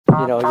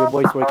You know, your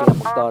boy's working at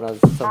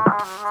McDonald's,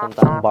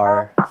 sometime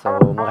bar. So,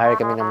 mag-hire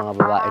kami ng mga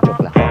babae.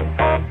 Joke lang.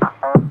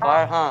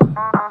 Bar, huh?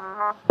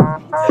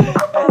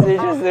 As you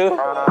just do.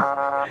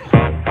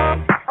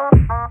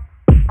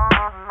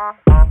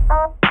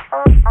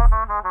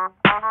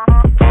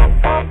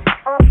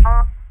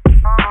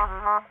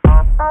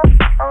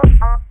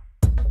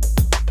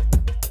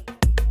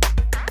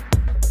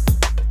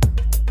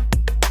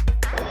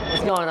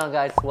 What's going on,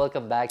 guys?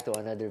 Welcome back to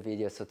another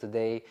video. So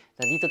today,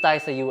 nandito tayo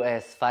sa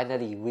US.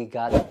 Finally, we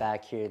got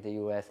back here in the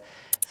US.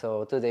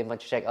 So today,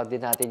 mag-check out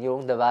din natin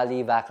yung The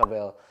Valley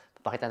Vacaville.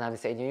 Papakita namin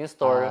sa inyo yung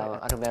store,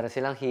 ano meron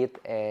silang hit,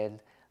 and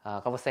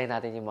kamustahin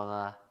natin yung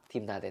mga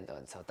team natin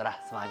doon. So tara,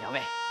 samahan niyo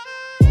kami!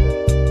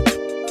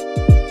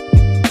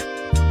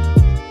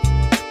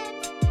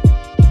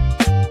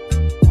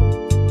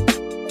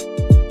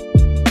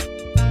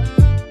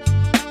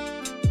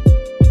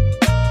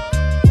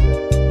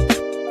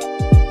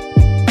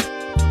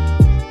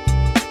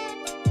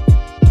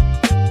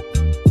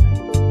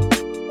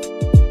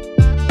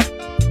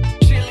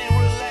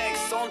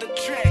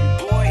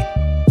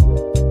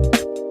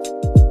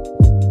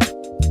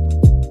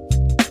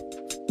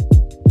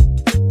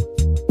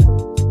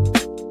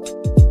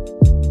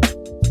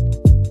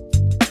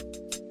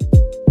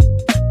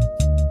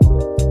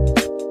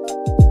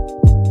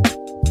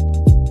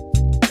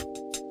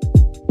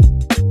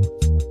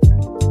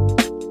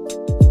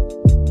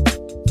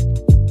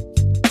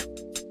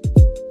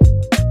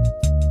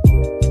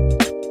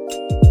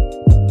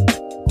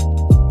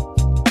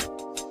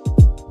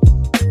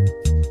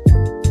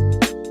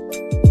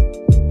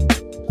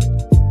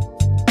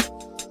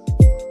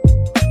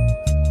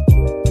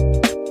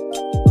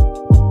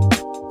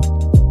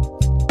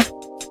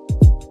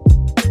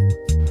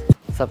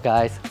 What's up,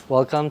 guys?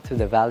 Welcome to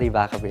the Valley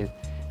Vacaville.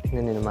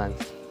 Tingnan niyo naman,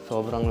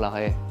 sobrang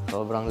laki,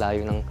 sobrang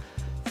layo ng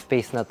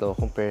space na to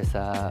compare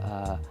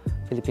sa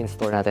Philippine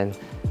store natin.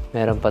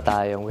 Meron pa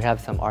tayong, we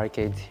have some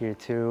arcades here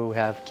too. We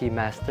have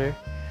Keymaster.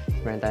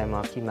 Meron tayong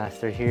mga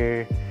Keymaster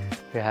here.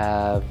 We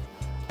have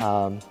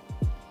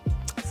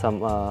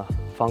some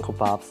Funko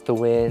Pops to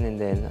win,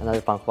 and then another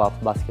Funko Pops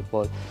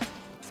basketball.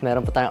 So,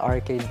 meron pa tayong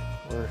arcade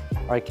or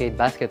arcade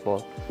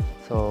basketball.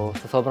 So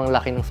sobrang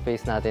laki ng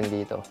space natin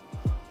dito.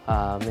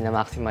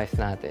 Minamaximize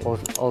natin.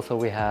 Also,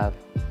 we have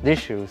these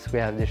shoes.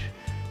 We have this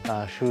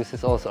shoes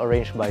is also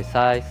arranged by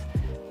size.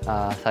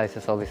 Size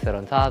is all listed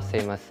on top,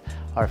 same as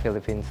our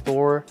Philippine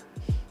store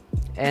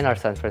and our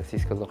San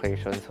Francisco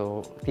location.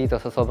 So,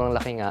 dito, sa sobrang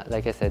laki nga,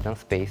 like I said, ng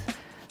space,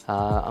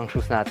 ang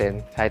shoes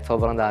natin, kahit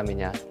sobrang dami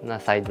niya, na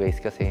sideways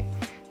kasi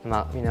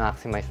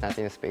minamaximize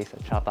natin yung space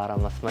at saka para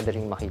mas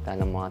madaling makita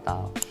ng mga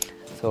tao.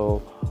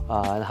 So,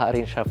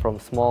 naka-arrange siya from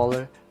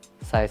smaller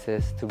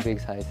sizes to big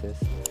sizes.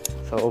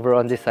 So over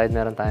on this side,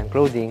 meron tayong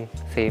clothing,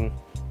 same.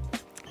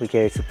 We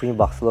carry Supreme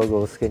Box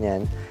logos,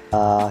 ganyan.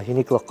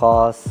 Uniqlo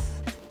COS.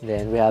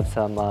 Then we have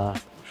some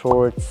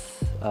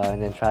shorts,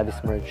 and then Travis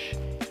merch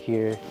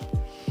here.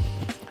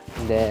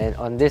 And then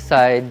on this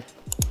side,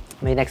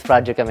 may next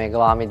project kami.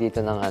 Gawa kami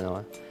dito ng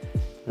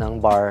ng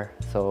bar.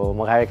 So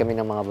mag-hire kami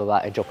ng mga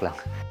babae. Joke lang.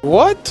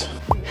 What?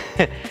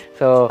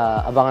 So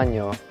abangan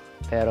nyo.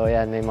 Pero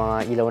yan, may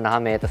mga ilaw na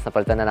kami. Tapos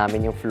napalitan na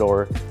namin yung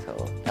floor. So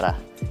tara,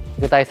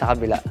 dito tayo sa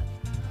kabila.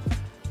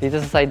 Dito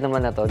sa side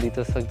naman na to,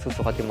 dito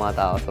susukat yung mga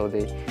tao. So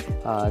this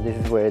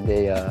is where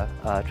they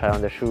try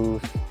on the shoes.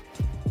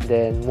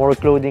 Then more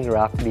clothing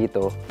rack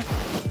dito.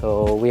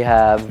 So we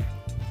have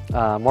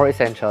more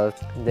essentials.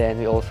 Then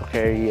we also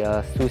carry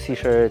Susie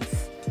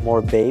shirts,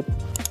 more Bape.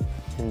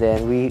 And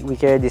then we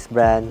carry this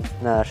brand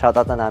na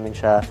shoutout na namin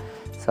siya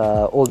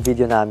sa old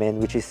video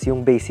namin, which is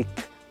yung basic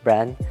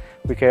brand.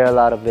 We carry a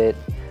lot of it.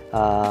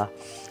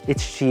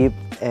 It's cheap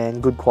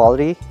and good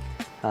quality.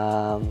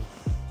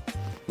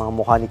 Mga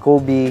mukha ni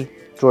Kobe,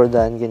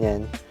 Jordan,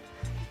 ganyan.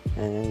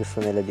 Yan yung gusto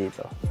nila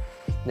dito.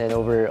 Then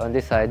over on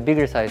this side,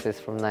 bigger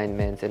sizes from 9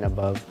 men's and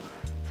above.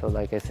 So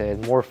like I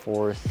said, more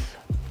fours.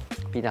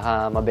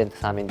 Pinaka mabenta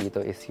sa amin dito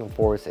is yung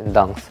fours and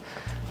dunks.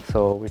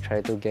 So we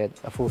try to get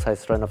a full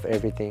size run of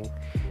everything,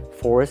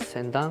 fours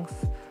and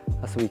dunks,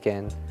 as we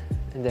can.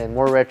 And then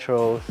more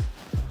retros,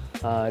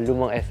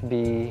 lumang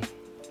SB,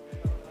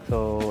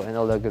 so and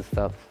all that good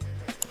stuff.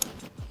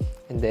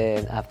 And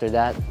then after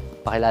that,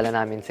 pakilala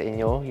namin sa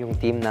inyo yung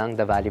team ng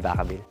The Valley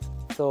Vacaville.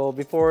 So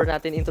before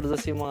natin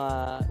introduce yung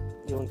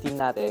team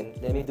natin,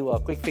 let me do a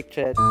quick fit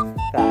check.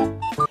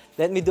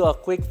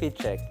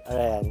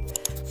 Alright.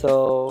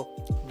 So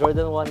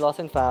Jordan 1 Lost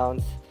and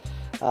Founds,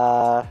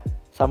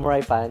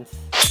 samurai pants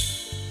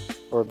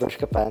or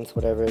bershka pants,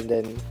 whatever. And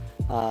then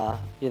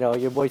you know,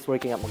 your boy's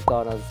working at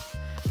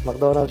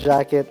McDonald's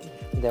jacket,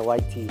 and then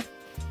white tee.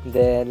 And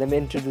then let me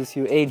introduce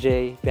you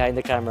AJ behind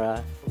the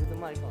camera with the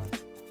mic on.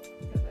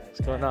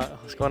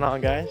 What's going on,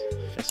 guys?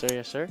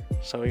 Yes, sir.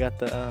 So we got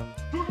the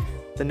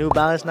New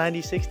Balance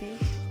 9060s,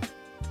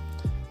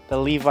 the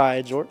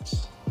Levi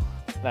jorts.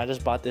 And I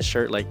just bought this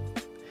shirt like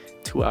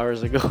 2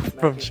 hours ago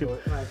from Shoe.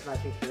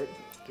 Matching shirt.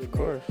 Of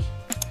course.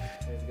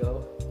 Let's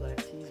go.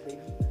 Black tees,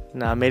 baby.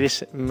 Nah,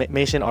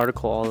 Mason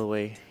article all the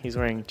way. He's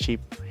wearing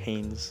cheap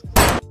Hanes.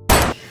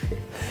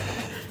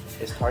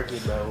 It's Target,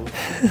 bro.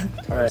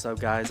 Alright, what's up,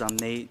 guys? I'm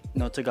Nate.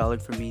 No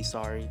Tagalog for me,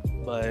 sorry.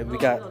 But we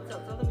got.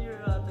 Tell them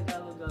your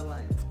Tagalog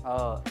line.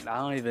 Oh,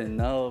 I don't even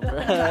know, bro.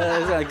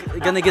 It's like,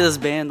 gonna get us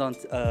banned on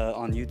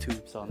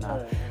YouTube, so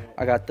now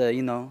I got the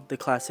the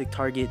classic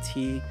Target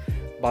tee.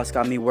 Boss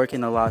got me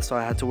working a lot, so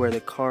I had to wear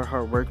the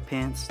Carhartt work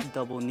pants,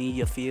 double knee,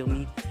 you feel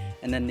me?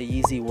 And then the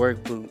Yeezy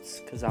work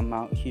boots, cause I'm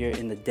out here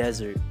in the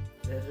desert.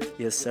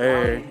 Yes,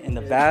 sir. In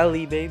the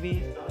valley,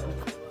 baby.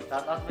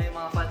 Shout out mo yung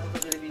mga fans sa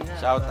Pilipinas.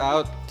 Shout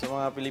out sa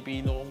mga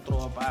Pilipino kong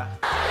tropa.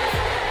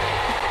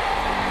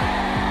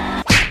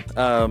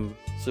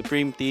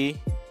 Supreme Tee,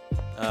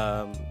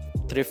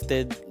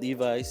 thrifted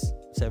Levi's,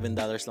 $7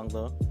 lang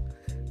to.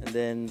 And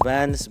then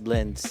Vans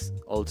Blends,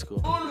 old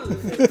school.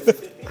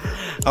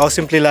 Ako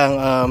simple lang,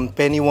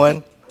 Penny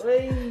One,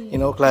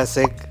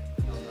 classic.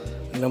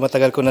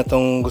 Matagal ko na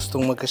tong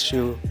gustong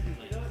magka-shoe.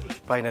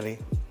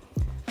 Finally.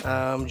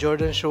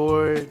 Jordan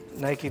short,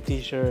 Nike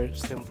t-shirt,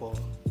 simple,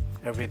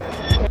 everything.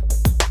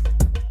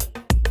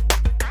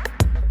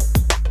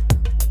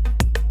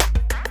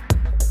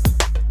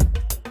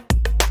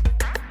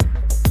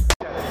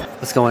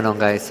 What's going on,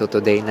 guys? So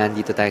today,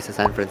 nandito tayo sa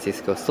San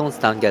Francisco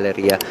Stonestown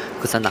Galleria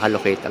kung saan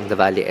nakalocate ang The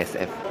Valley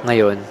SF.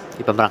 Ngayon,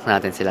 ipamrank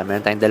natin sila.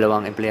 Meron tayong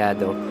dalawang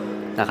empleyado.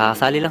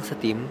 Nakakasali lang sa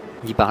team.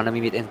 Hindi pa ako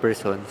nami-meet in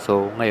person.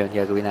 So ngayon,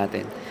 gagawin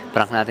natin.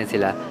 Prank natin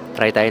sila.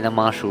 Try tayo ng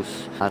mga shoes.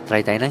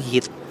 Try tayo ng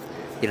heat.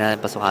 Hindi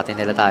natin pasukatin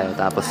nila tayo.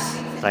 Tapos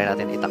try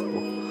natin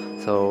itakbo.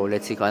 So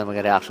let's see kung ano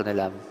maging reaction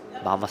nila.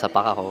 Baka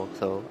masapak ako.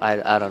 So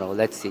I don't know.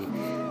 Let's see.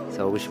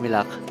 So wish me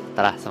luck.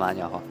 Tara, samahan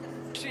niyo ako.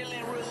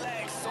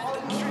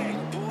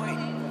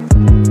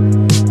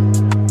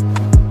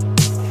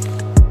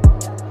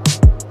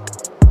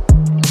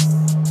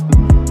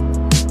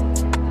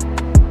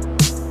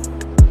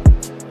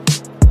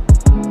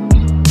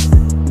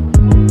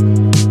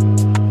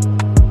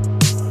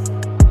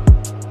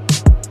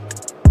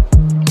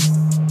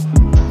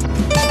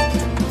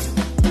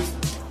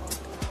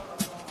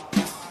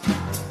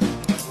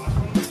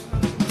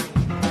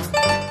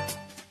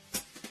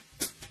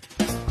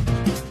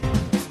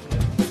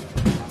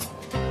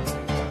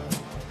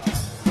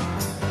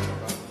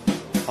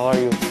 How are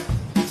you?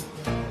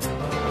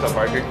 What's up,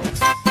 Parker?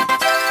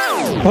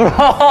 Bro!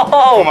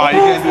 Come on,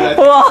 you can't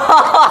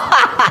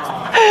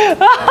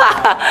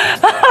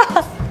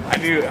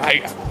do that.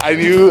 I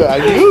knew.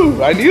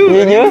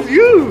 You knew? It was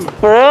you.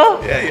 For real?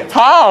 Yeah.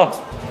 How?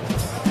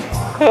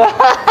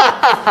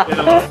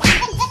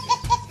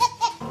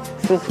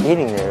 Who's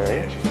eating there,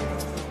 right?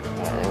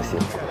 Let me see.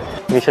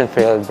 Mission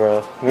failed,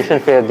 bro. Mission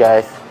failed,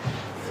 guys.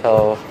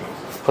 So,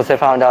 because I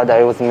found out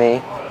that it was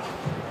me.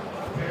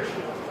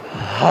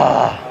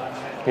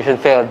 Mission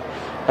failed.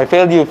 I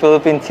failed you,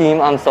 Philippine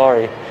team. I'm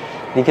sorry.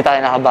 Di kita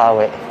tayo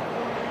nakabawi.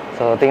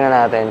 So, tingnan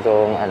natin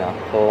kung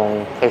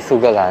kay Su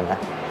gagana.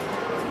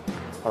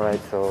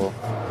 Alright, so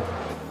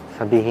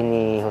sabihin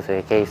ni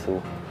Jose kay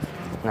Su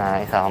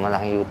na isa akong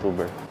malaking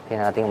YouTuber.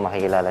 Tingnan natin kung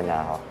makikilala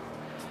niya ako.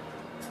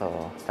 So,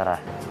 tara.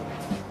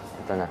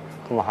 Ito na.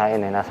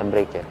 Kumakain nasa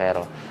break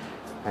pero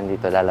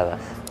nandito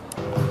lalabas.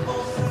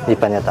 Di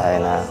pa niya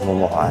tayo na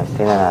mumukhaan.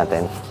 Tingnan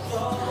natin.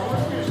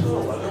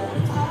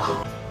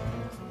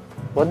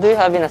 What do you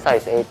have in a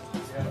size 8?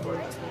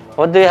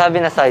 What do you have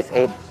in a size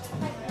 8?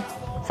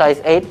 Size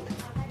 8?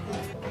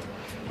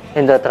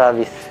 In the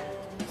Travis.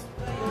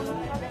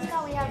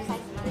 We have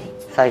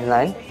Size size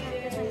 9.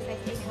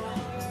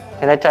 9?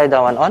 Can I try that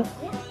one on?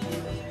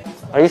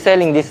 Are you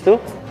selling this too?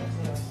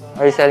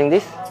 Are you selling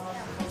this?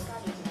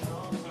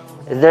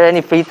 Is there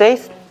any free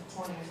taste?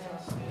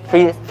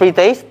 Free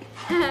taste?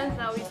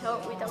 No, we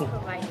don't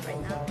provide right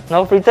now.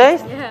 No free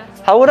taste? Yeah.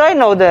 How would I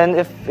know then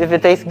if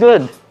it tastes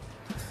good?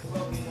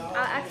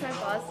 I'll ask my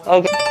boss.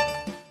 Okay.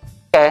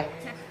 Okay.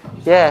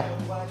 Yeah.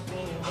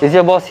 Is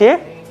your boss here?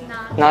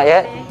 No. Not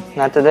yet?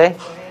 Not today?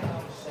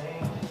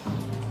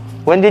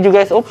 When did you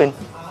guys open? It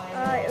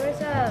was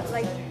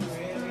like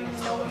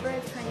November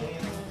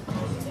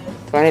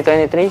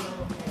 2020. 2023?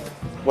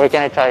 Where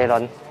can I try it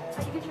on? You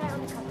can try it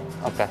on the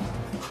company. Okay.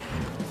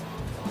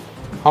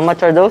 How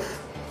much are those?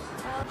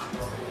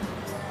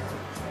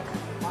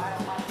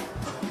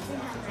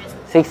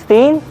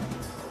 16?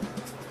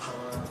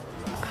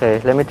 Okay,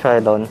 let me try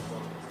it on.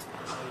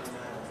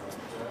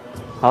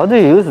 How do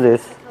you use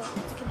this?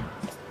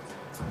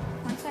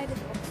 One side is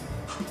open.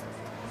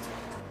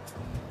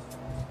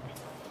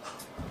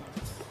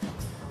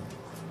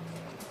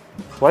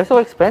 Why so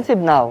expensive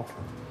now?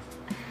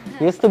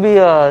 Used to be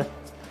a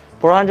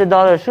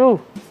 $400 shoe.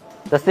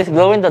 Does this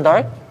glow in the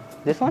dark?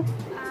 This one?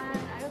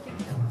 I don't think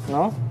so.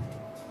 No?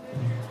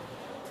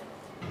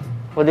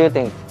 What do you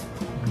think?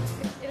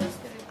 It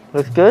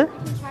looks good. Looks good? You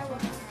can try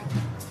one.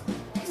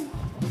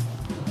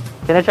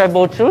 Can I try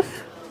both shoes?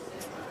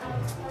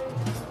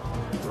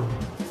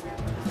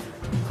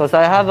 Because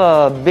I have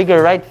a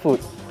bigger right foot.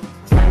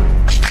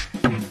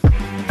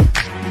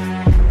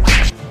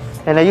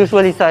 And I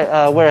usually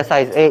wear a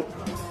size 8. You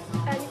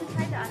can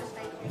try the other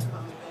side.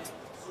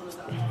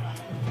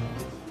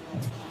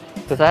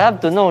 Because I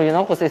have to know,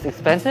 because it's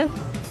expensive.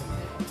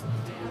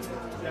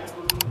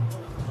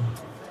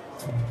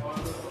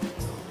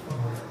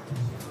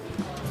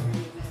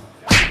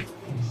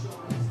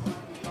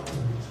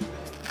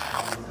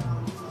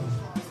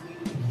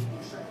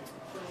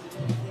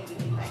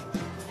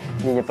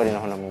 Hindi niya pa rin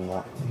ako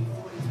namumuha.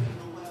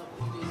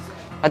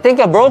 I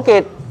think I broke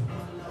it.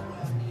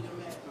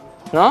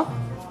 No?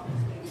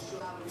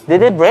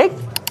 Did it break?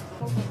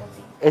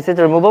 Is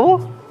it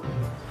removable?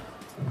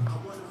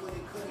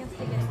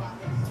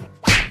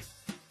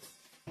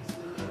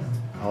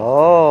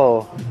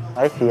 Oh,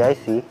 I see, I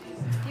see.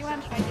 Do you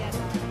want to try the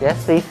other one?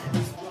 Yes, please.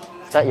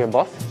 Is that your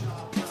boss?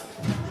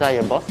 Is that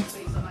your boss?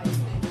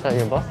 Is that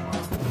your boss?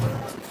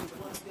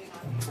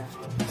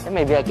 Then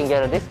maybe I can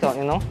get a discount,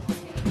 you know?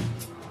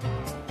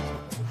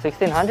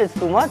 1,600 is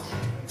too much.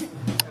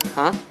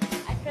 Huh? I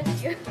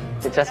trust you.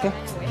 You trust me? Run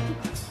away.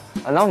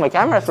 I know my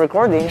camera's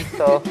recording,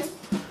 so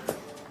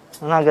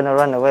I'm not gonna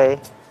run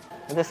away.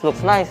 This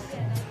looks nice.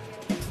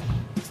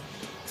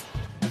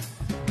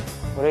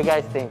 What do you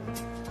guys think?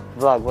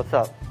 Vlog, what's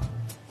up?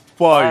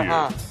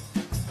 Fire.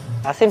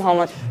 Ask him how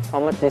much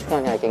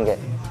discount I can get.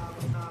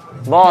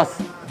 Boss,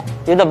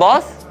 you the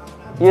boss?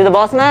 You the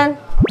boss man?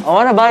 I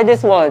wanna buy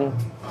this one.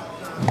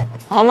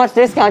 How much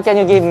discount can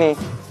you give me?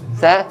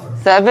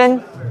 700?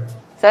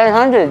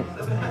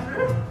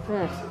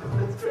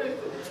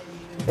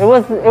 It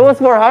was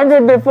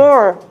 400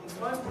 before.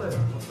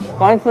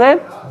 Coin flip?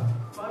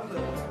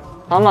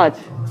 How much?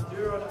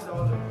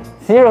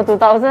 0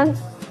 2,000?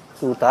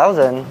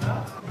 2,000?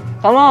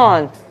 Come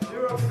on.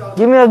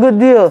 Give me a good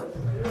deal.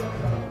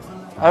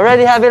 I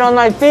already have it on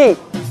my feet.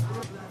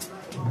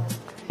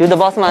 You the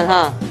boss man,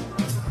 huh?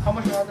 How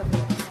much are the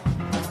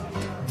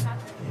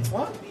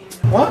What?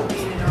 What?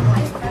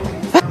 Hi, nice to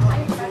meet you.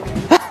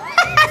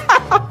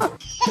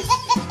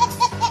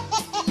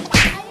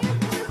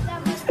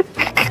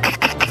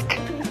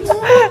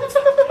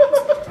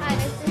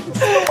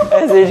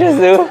 As you should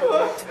do.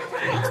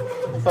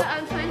 So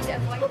I'm trying to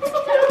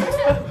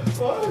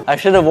avoid. I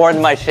should have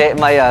worn my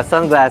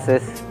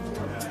sunglasses.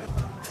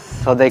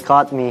 So they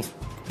caught me.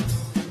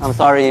 I'm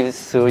sorry,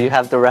 Sue. You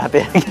have to wrap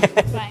it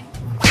again. Fine.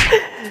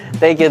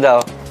 Thank you,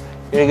 though.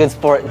 You're a good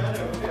sport.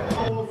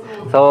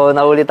 So,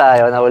 nahuli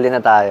na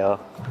tayo.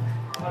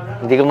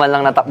 Hindi ko man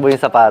lang natakbo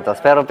yung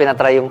sapatos, pero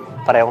pinatry yung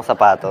parehong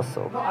sapatos.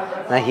 So,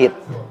 na-hit.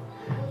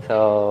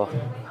 So,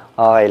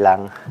 okay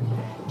lang.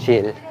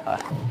 Chill.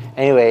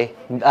 Anyway,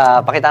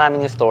 pakita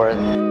namin yung store.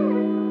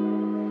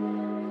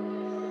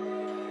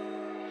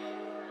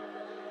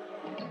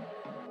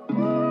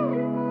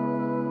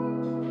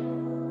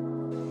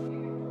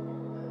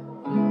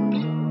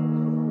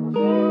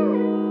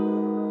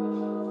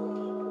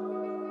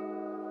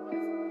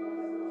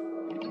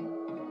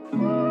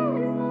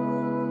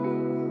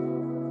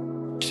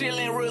 Chill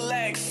and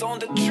relax on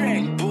the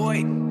track,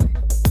 boy.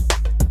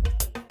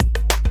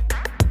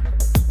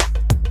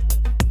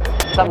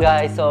 What's up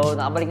guys? So,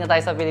 nakabalik na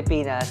tayo sa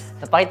Pilipinas.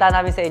 Napakita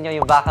namin sa inyo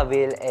yung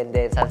Vacaville and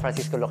then San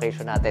Francisco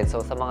location natin.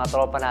 So, sa mga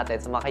tropa natin,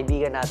 sa mga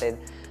kaibigan natin,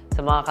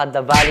 sa mga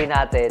kadavali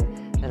natin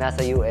na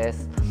nasa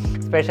US,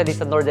 especially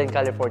sa Northern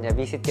California,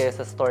 visit kayo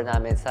sa store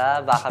namin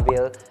sa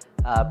Vacaville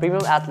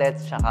Premium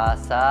Outlets tsaka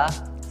sa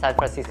San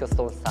Francisco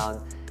Stonestown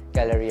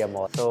Galleria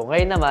Mall. So,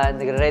 ngayon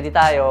naman, nagre-ready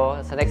tayo.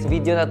 Sa next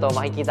video na to,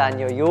 makikita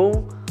nyo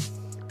yung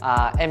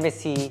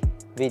MSC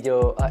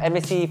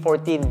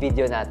 14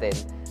 video natin.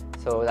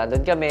 So,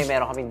 nandun kami,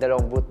 meron kaming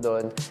dalawang booth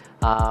doon.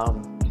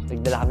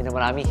 Nagdala kami ng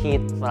maraming hit,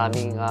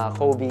 maraming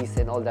Kobe's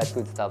and all that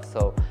good stuff.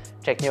 So,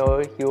 check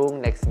nyo yung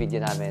next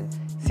video namin.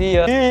 See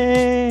ya!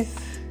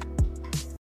 Peace!